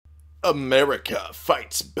America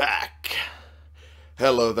fights back.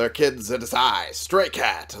 Hello there, kids. It is I, Stray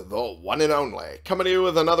Cat, the one and only, coming to you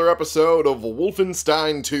with another episode of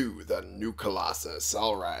Wolfenstein 2, the New Colossus.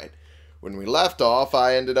 Alright, when we left off,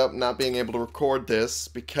 I ended up not being able to record this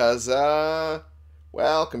because,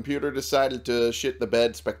 well, computer decided to shit the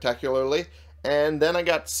bed spectacularly, and then I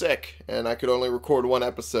got sick, and I could only record one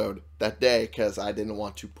episode that day because I didn't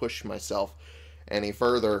want to push myself any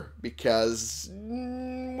further, because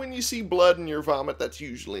when you see blood in your vomit, that's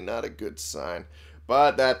usually not a good sign.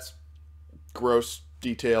 But that's gross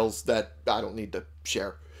details that I don't need to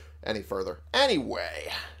share any further.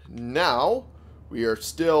 Anyway, now we are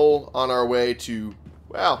still on our way to,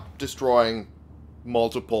 well, destroying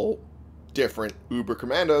multiple different Uber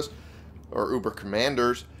Commandos, or Uber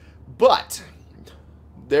Commanders, but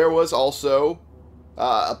there was also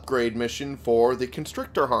upgrade mission for the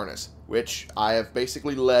Constrictor Harness, which I have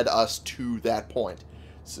basically led us to that point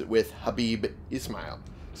with Habib Ismail.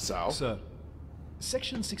 So, Sir,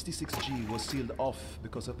 Section 66G was sealed off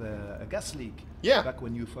because of a gas leak. Yeah. Back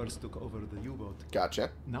when you first took over the U-boat. Gotcha.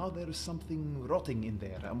 Now there is something rotting in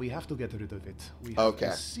there, and we have to get rid of it. We have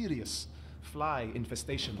a serious fly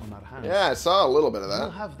infestation on our hands. Yeah, I saw a little bit of that.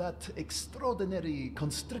 You have that extraordinary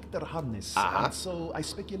constrictor harness, and so I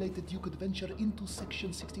speculated you could venture into Section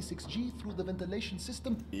 66G through the ventilation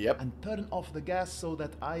system and turn off the gas so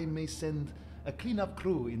that I may send a cleanup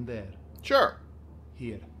crew in there. Sure.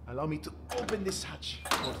 Here, allow me to open this hatch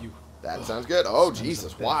for you. That sounds good. Oh,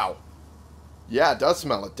 Jesus, wow. Yeah, it does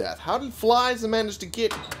smell of death. How did flies manage to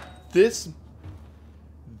get this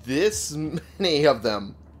many of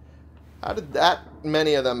them? How did that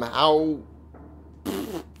many of them, I'm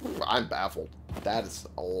baffled. That is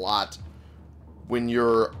a lot. When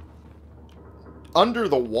you're under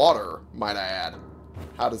the water, might I add.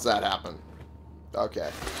 How does that happen?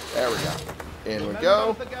 Okay, there we go. In we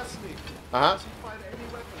go.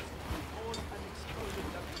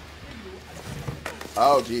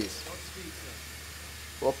 Oh, jeez.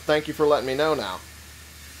 Well, thank you for letting me know now.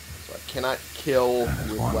 So I cannot kill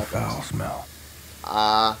with weapons. Foul smell.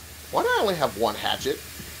 Why do I only have one hatchet?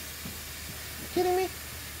 You kidding me?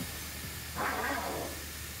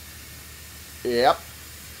 Yep.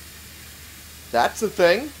 That's the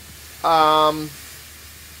thing.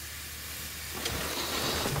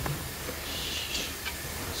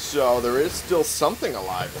 So there is still something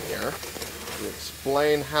alive in here. To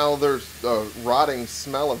explain how there's a rotting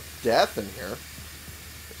smell of death in here.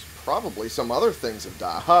 There's probably some other things have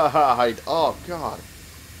died. Oh, God.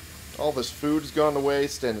 All this food's gone to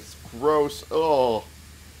waste, and it's gross. Oh.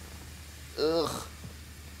 Ugh.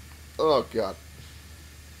 Oh, God.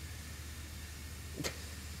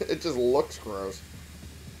 It just looks gross.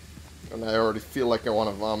 And I already feel like I want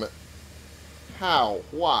to vomit. How?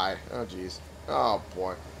 Why? Oh, jeez. Oh,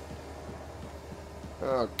 boy.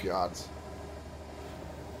 Oh, God.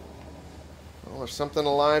 Well, there's something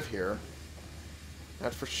alive here.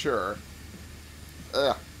 That's for sure.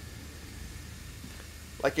 Ugh.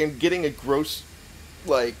 Like I'm getting a gross,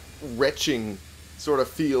 like, retching sort of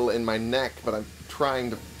feel in my neck, but I'm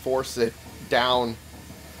trying to force it down.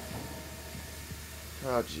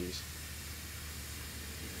 Oh, jeez.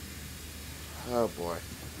 Oh, boy.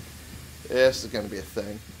 This is going to be a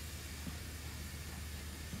thing.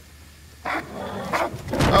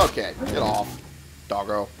 Okay, get off,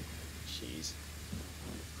 doggo. Jeez.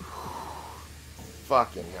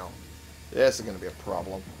 Fucking hell. This is going to be a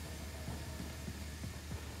problem.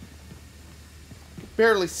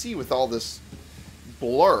 Barely see with all this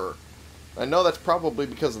blur. I know that's probably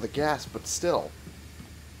because of the gas, but still.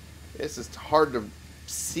 It's just hard to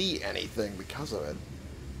see anything because of it.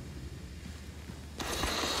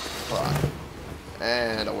 Fuck.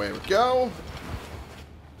 And away we go.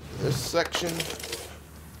 This section.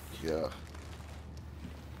 Yeah.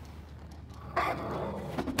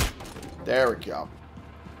 There we go.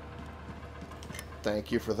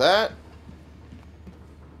 Thank you for that.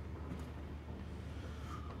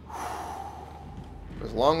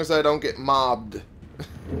 As long as I don't get mobbed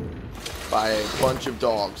by a bunch of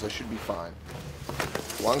dogs, I should be fine.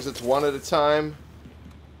 As long as it's one at a time,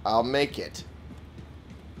 I'll make it.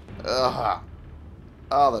 Ugh.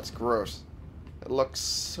 Oh, that's gross. It looks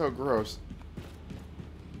so gross.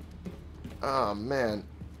 Oh, man.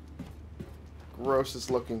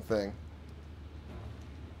 Grossest looking thing.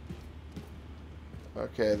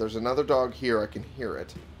 Okay, there's another dog here. I can hear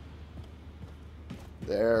it.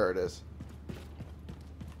 There it is.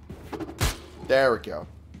 There we go.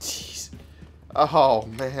 Jeez. Oh,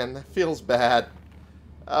 man, that feels bad.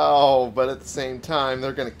 Oh, but at the same time,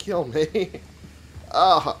 they're gonna kill me.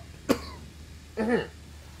 Oh.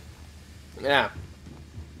 Yeah.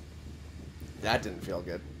 That didn't feel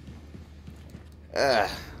good.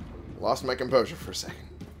 Lost my composure for a second.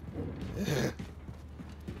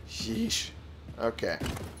 Sheesh. Okay.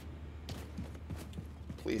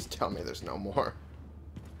 Please tell me there's no more.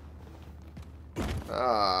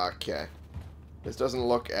 Okay. This doesn't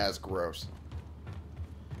look as gross.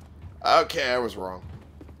 Okay, I was wrong.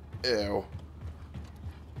 Ew.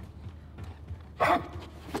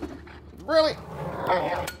 Really?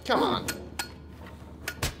 Come on.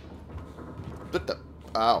 But the...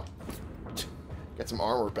 Oh. Get some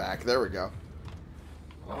armor back. There we go.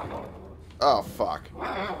 Oh, fuck.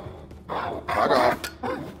 Fuck off.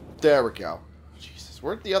 There we go. Jesus,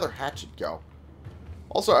 where'd the other hatchet go?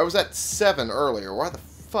 Also, I was at 7 earlier. Why the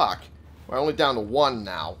fuck? We're only down to 1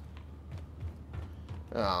 now.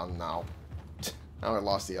 Oh, no. Now I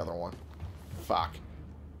lost the other one. Fuck.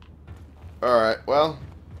 Alright, well,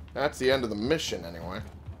 that's the end of the mission, anyway.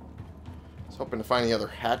 I was hoping to find the other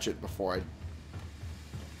hatchet before I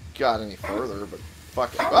got any further, but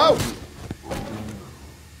fuck it. Oh!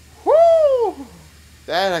 Woo!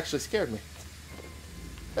 That actually scared me.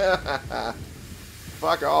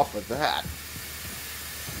 Fuck off with that.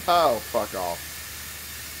 Oh, fuck off.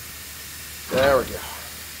 There we go.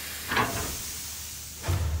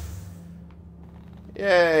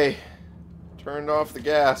 Yay. Turned off the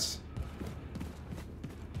gas.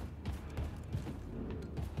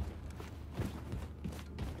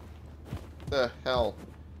 The hell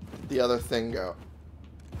did the other thing go?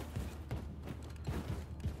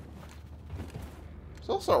 There's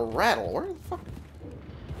also a rattle. Where the fuck?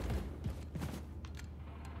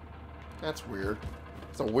 That's weird.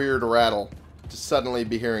 It's a weird rattle to suddenly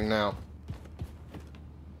be hearing now.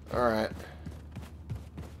 Alright.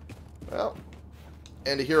 Well,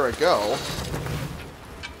 and here I go.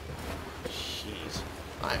 Jeez.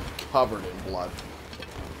 I'm covered in blood.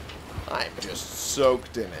 I'm just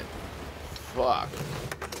soaked in it. Fuck.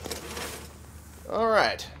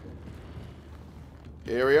 Alright.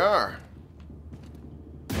 Here we are.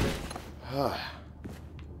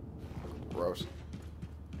 Gross.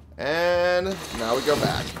 And now we go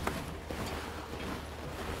back.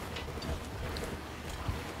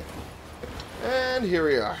 And here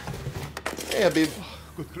we are. Hey, Habib.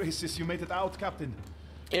 Good gracious, you made it out, Captain.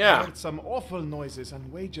 Yeah. I heard some awful noises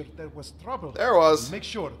and wagered there was trouble. There was. Make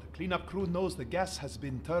sure the cleanup crew knows the gas has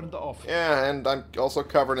been turned off. Yeah, and I'm also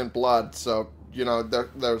covered in blood, so, you know,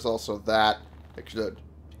 there's also that. I should have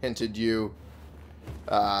hinted you.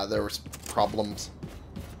 There was problems.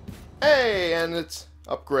 Hey, and it's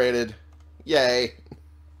upgraded. Yay.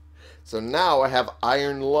 So now I have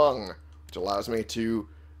Iron Lung, which allows me to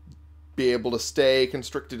be able to stay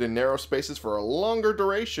constricted in narrow spaces for a longer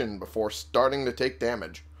duration before starting to take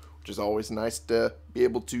damage, which is always nice to be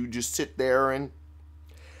able to just sit there and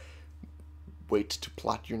wait to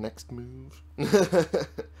plot your next move.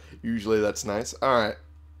 Usually that's nice. Alright.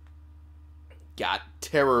 Got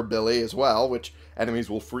Terror Billy as well, which enemies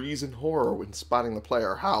will freeze in horror when spotting the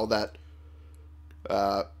player. How that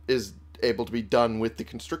is able to be done with the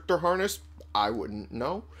constrictor harness, I wouldn't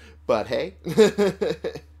know. But hey,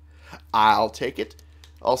 I'll take it.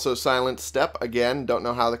 Also, Silent Step. Again, don't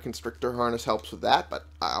know how the constrictor harness helps with that, but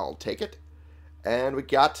I'll take it. And we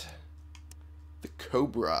got the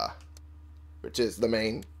Cobra, which is the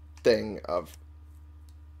main thing of,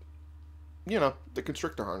 you know, the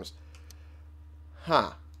constrictor harness.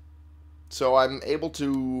 Huh. So I'm able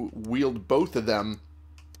to wield both of them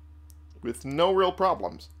with no real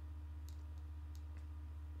problems.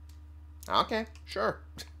 Okay, sure.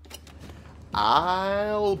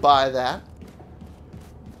 I'll buy that.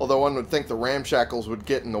 Although one would think the ramshackles would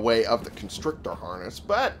get in the way of the constrictor harness,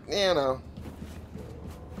 but, you know,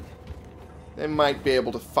 they might be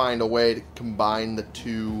able to find a way to combine the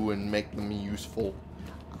two and make them useful.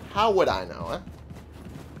 How would I know, huh?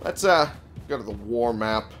 Let's, go to the war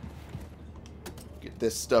map. Get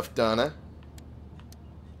this stuff done, huh?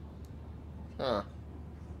 Huh.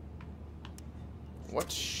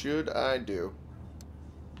 What should I do?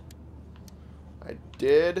 I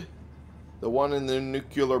did the one in the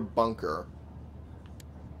nuclear bunker.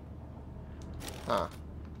 Huh.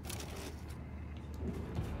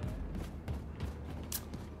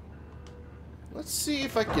 Let's see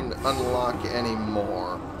if I can unlock any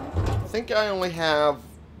more. I think I only have...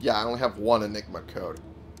 Yeah, I only have one Enigma code.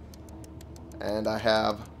 And I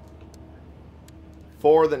have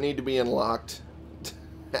 4 that need to be unlocked.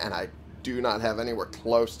 And I do not have anywhere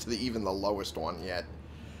close to even the lowest one yet.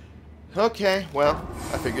 Okay, well,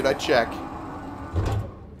 I figured I'd check.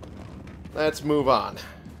 Let's move on.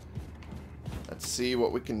 Let's see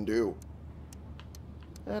what we can do.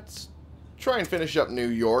 Let's try and finish up New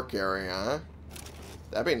York area, huh?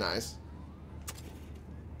 That'd be nice.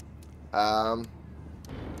 Let's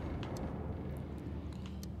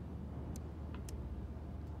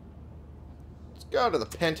go to the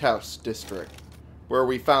penthouse district, where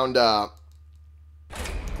we found,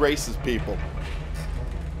 Grace's people.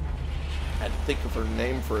 I had to think of her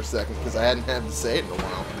name for a second, because I hadn't had to say it in a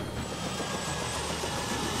while.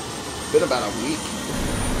 It's been about a week.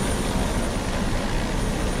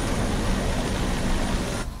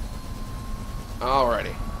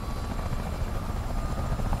 Alrighty.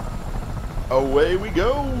 Away we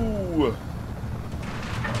go!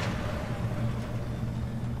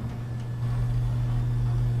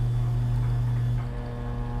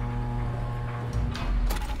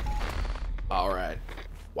 Alright.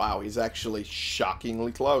 Wow, he's actually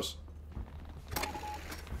shockingly close.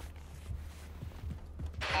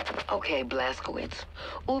 Okay, Blazkowicz.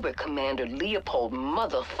 Uber Commander Leopold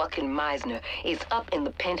motherfucking Meisner is up in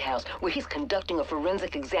the penthouse where he's conducting a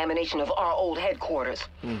forensic examination of our old headquarters.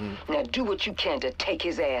 Now do what you can to take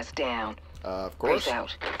his ass down. Of course. Peace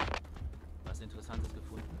out. Was Interessantes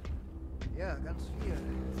gefunden? Ja, ganz viel.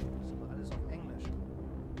 Ist aber alles auf Englisch.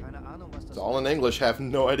 Keine Ahnung, was das It's all in English, have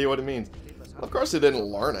no idea what it means. Well, of course I didn't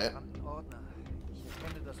learn it. Ich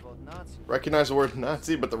erkenne das Wort Nazi. Recognize the word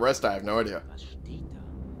Nazi, but the rest I have no idea. Was steht da?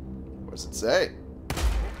 What does it say?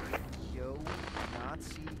 Yo,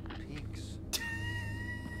 Nazi Pigs.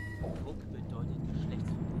 Fuck bedeutet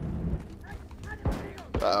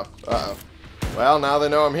Geschlechtsverkehr. Uh-oh, uh-oh. Well, now they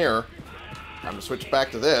know I'm here. Time to switch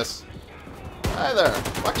back to this. Hi there,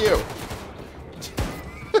 fuck you.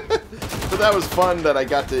 But that was fun that I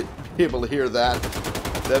got to be able to hear that.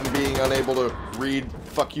 Them being unable to read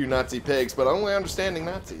fuck you Nazi pigs, but only understanding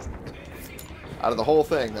Nazis. Out of the whole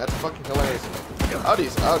thing. That's fucking hilarious.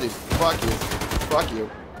 Howdies, howdies, fuck you. Fuck you.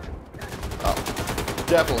 Oh,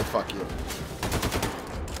 definitely fuck you.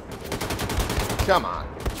 Come on.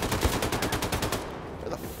 Where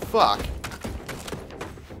the fuck?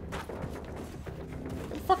 Where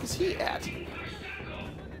the fuck is he at?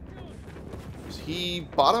 Is he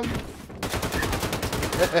bottom?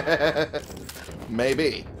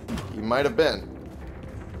 Maybe. He might have been.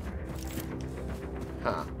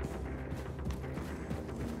 Huh.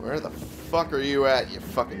 Where the fuck are you at, you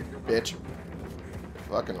fucking bitch?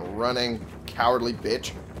 Fucking running, cowardly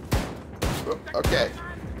bitch. Oh, okay.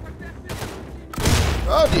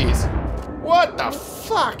 Oh, jeez. What the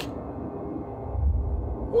fuck?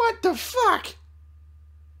 What the fuck?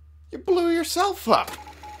 You blew yourself up.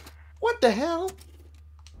 What the hell?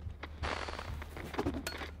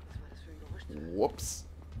 Whoops.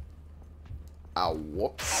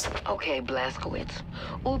 Whoops. Okay, Blazkowicz.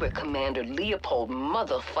 Uber Commander Leopold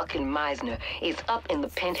motherfucking Meisner is up in the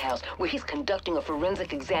penthouse where he's conducting a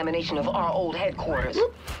forensic examination of our old headquarters.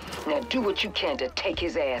 Now do what you can to take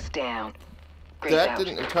his ass down. Great That out.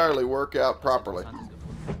 didn't entirely work out properly.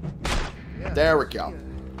 Ja, There we ganz go. viel.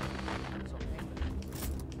 Alles auf Englisch.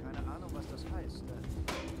 Keine Ahnung, was das heißt.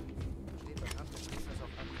 Steht bekannt geschrieben auf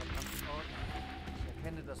einem verbrannten Ordner. Ich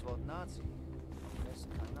erkenne das Wort Nazi. Am besten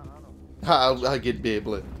keine Ahnung. I could be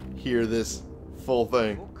able to hear this full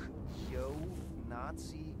thing. Fuck, yo,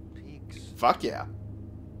 Nazi Pigs. Fuck yeah.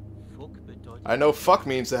 Fuck bedeutet I know fuck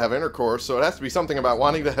means to have intercourse, so it has to be something about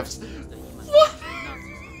wanting to have... dass da jemand What?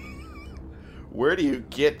 Nazis Where do you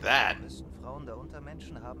get that? Müssen Frauen der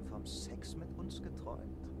Untermenschen haben vom Sex mit uns geträumt?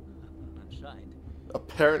 anscheinend.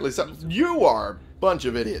 Apparently some... You are a bunch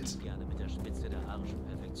of idiots. Gerne mit der Spitze der arischen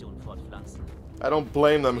Perfektion fortpflanzen. I don't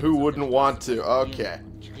blame them. Who wouldn't want to? Okay.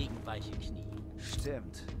 Kriegen weiche Knie.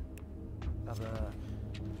 Stimmt. Aber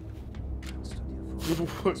kannst du dir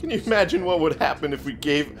vorstellen, Can you imagine what would happen if we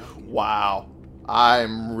gave... Wow.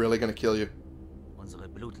 I'm really gonna kill you. Unsere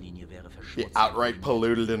Blutlinie wäre Be verschmutzt. outright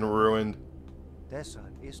polluted and ruined.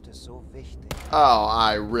 deshalb ist es so wichtig. Oh,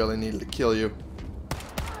 I really needed to kill you.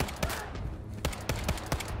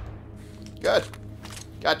 Good.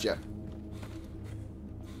 Gotcha.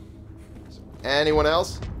 Anyone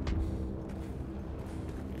else?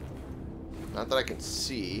 Not that I can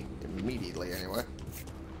see immediately, anyway.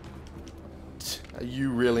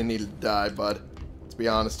 You really needed to die, bud. Let's be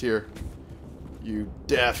honest here. You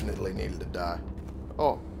definitely needed to die.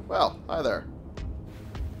 Oh, well, hi there.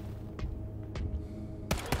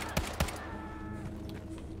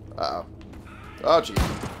 Uh-oh. Oh, gee.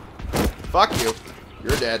 Fuck you.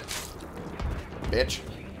 You're dead. Bitch.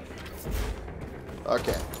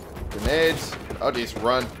 Okay. Grenades. Oh, geez.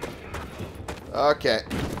 Run. Okay.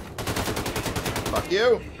 Fuck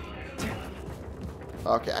you.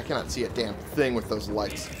 Okay, I cannot see a damn thing with those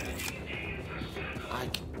lights. I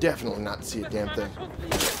can definitely not see a damn thing.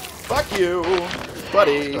 Fuck you,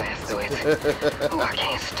 buddy. Blazkowicz. Oh, I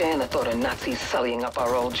can't stand the thought of Nazis sullying up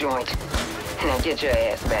our old joint. Now get your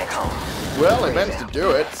ass back home. Well, I managed to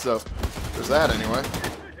do it, so there's that anyway.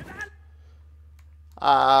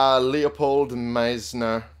 Leopold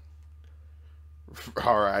Meisner.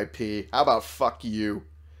 R.I.P. How about fuck you?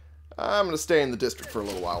 I'm gonna stay in the district for a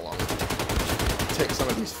little while longer. Take some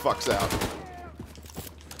of these fucks out.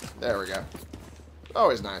 There we go.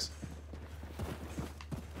 Always nice.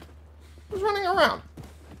 Who's running around?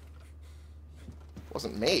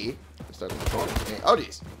 Wasn't me. Just doesn't talk to me. Oh,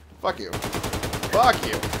 geez. Fuck you. Fuck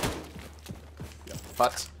you. You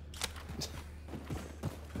putz.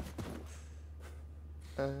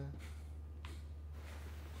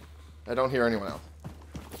 I don't hear anyone else.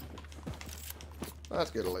 Well,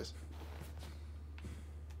 that's good at least.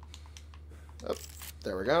 Oh,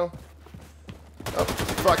 there we go. Oh,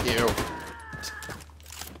 fuck you.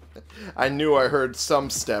 I knew I heard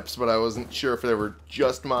some steps, but I wasn't sure if they were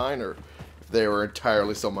just mine or if they were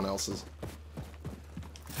entirely someone else's.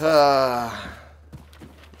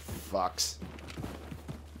 Fucks.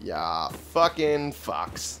 Yeah, fucking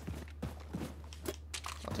fucks.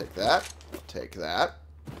 I'll take that. I'll take that.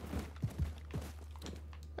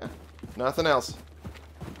 Yeah, nothing else.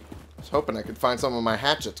 I was hoping I could find some of my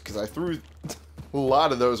hatchets, because I threw a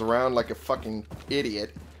lot of those around like a fucking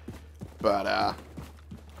idiot. But,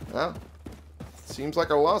 well, seems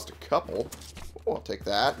like I lost a couple. Oh, I'll take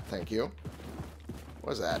that. Thank you.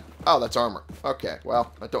 What is that? Oh, that's armor. Okay,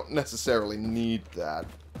 well, I don't necessarily need that.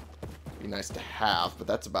 Be nice to have, but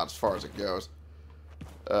that's about as far as it goes.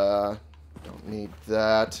 Don't need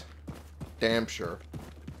that. Damn sure.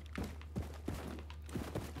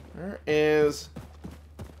 There is...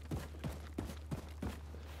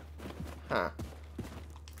 Huh.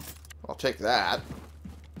 I'll take that.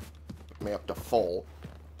 Put me up to full.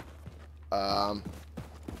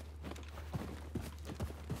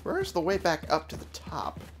 Where's the way back up to the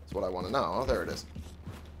top? That's what I want to know. Oh, there it is.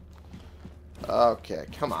 Okay,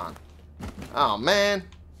 come on. Oh, man.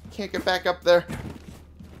 Can't get back up there.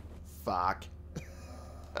 Fuck.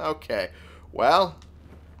 Okay. Well,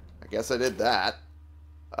 I guess I did that.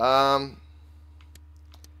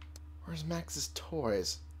 Where's Max's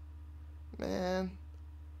toys? Man.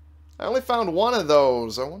 I only found one of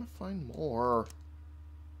those. I want to find more.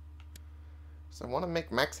 So I want to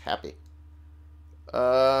make Max happy.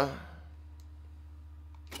 How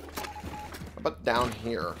about down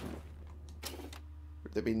here?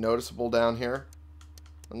 Would they be noticeable down here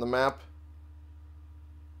on the map?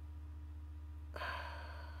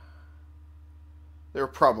 They were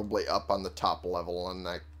probably up on the top level, and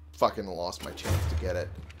I fucking lost my chance to get it.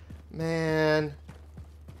 Man.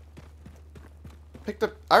 I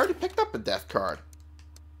already picked up a death card.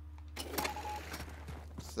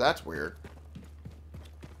 So that's weird.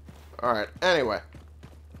 Alright, anyway.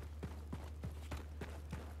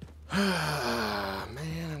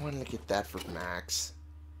 Man, I wanted to get that for Max.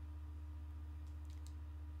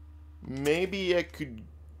 Maybe I could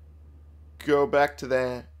go back to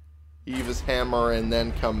the Eva's hammer and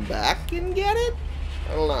then come back and get it?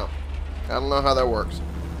 I don't know. I don't know how that works.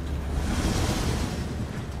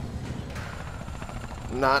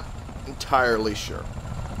 Not entirely sure.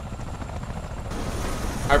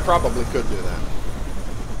 I probably could do that.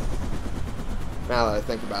 Now that I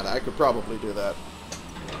think about it, I could probably do that.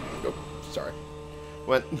 Oh, sorry.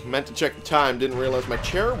 Meant to check the time, didn't realize my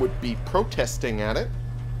chair would be protesting at it.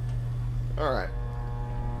 Alright.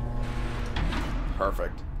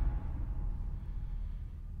 Perfect.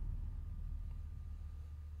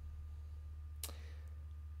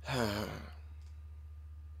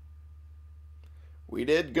 We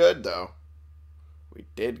did good, though. We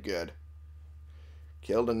did good.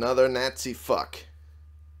 Killed another Nazi fuck.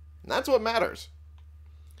 And that's what matters.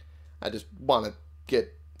 I just want to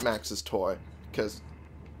get Max's toy, because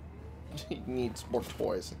he needs more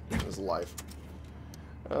toys in his life.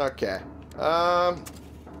 Okay. Let's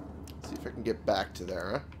see if I can get back to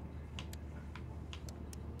there, huh?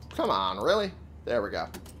 Come on, really? There we go.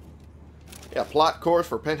 Yeah, plot course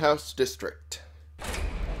for Penthouse District.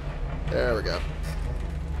 There we go.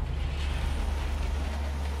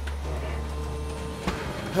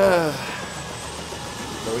 So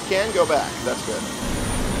we can go back. That's good.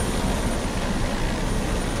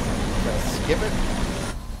 Can I skip it?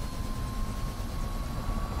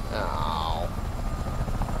 Oh.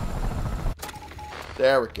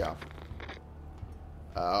 There we go.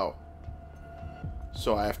 Oh.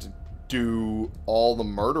 So I have to do all the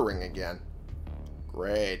murdering again.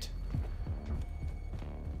 Great.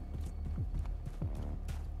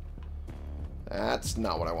 That's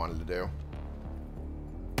not what I wanted to do.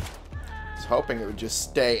 I was hoping it would just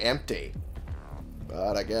stay empty.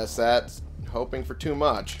 But I guess that's hoping for too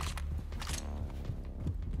much.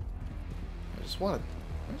 I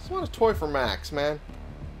just want a toy for Max, man.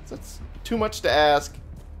 That's too much to ask.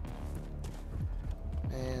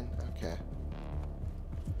 Man, okay.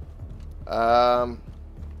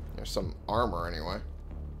 There's some armor anyway.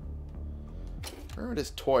 Where would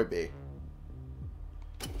his toy be?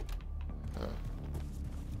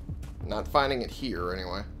 Not finding it here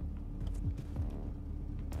anyway.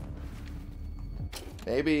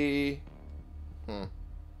 Maybe.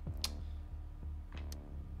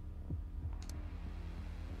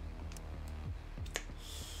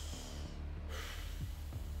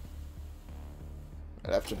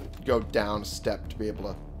 I'd have to go down a step to be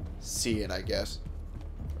able to see it, I guess.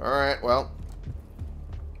 Alright, well.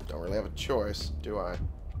 Don't really have a choice, do I?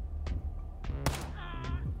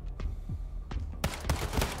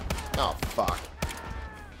 Oh, fuck.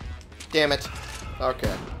 Damn it.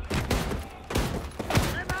 Okay.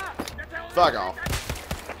 Fuck off.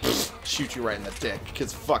 Shoot you right in the dick,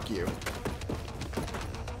 because fuck you.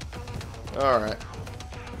 Alright.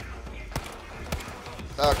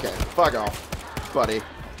 Okay, fuck off, buddy.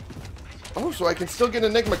 Oh, so I can still get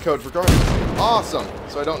Enigma code for guards. Awesome.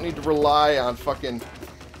 So I don't need to rely on fucking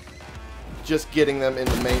just getting them in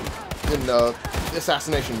the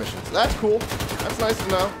assassination missions. That's cool. That's nice to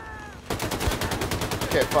know.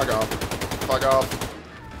 Okay, fuck off. Fuck off.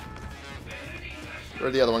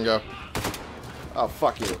 Where'd the other one go? Oh,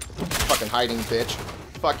 fuck you. Fucking hiding, bitch.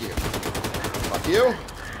 Fuck you. Fuck you.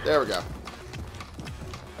 There we go.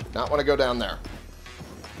 Not want to go down there.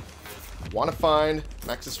 Want to find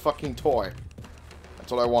Max's fucking toy.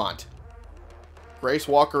 That's what I want. Grace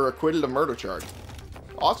Walker acquitted of murder charge.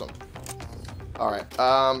 Awesome. Alright,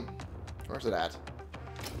 where's it at?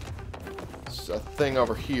 It's a thing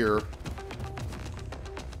over here.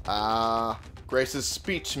 Grace's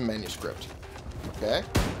speech manuscript. Okay.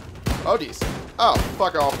 Oh, geez. Oh,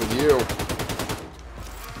 fuck off with you.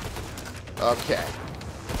 Okay.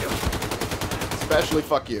 Especially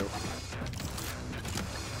fuck you.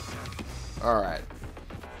 Alright.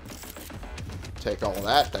 Take all of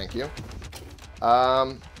that, thank you.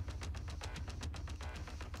 Oh,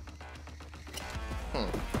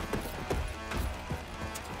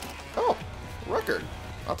 record.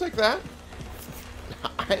 I'll take that.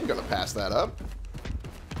 I ain't gonna pass that up.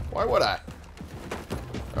 Why would I?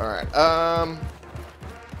 Alright,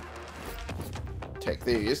 take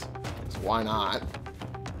these. So why not?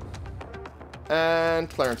 And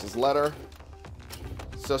Clarence's letter.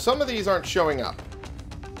 So some of these aren't showing up.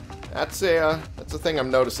 That's a thing I'm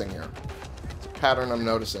noticing here. It's a pattern I'm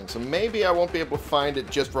noticing. So maybe I won't be able to find it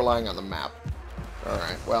just relying on the map.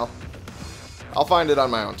 Alright, well, I'll find it on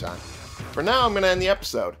my own time. For now, I'm going to end the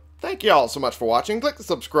episode. Thank you all so much for watching. Click the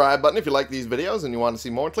subscribe button if you like these videos and you want to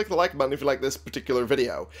see more. Click the like button if you like this particular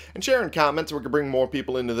video. And share in comments so we can bring more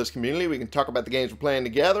people into this community. We can talk about the games we're playing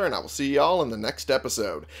together, and I will see y'all in the next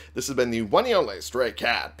episode. This has been the one and only Stray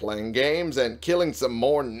Cat, playing games and killing some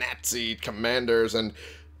more Nazi commanders and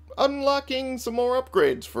unlocking some more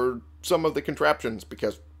upgrades for some of the contraptions,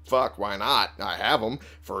 because fuck, why not? I have them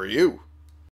for you.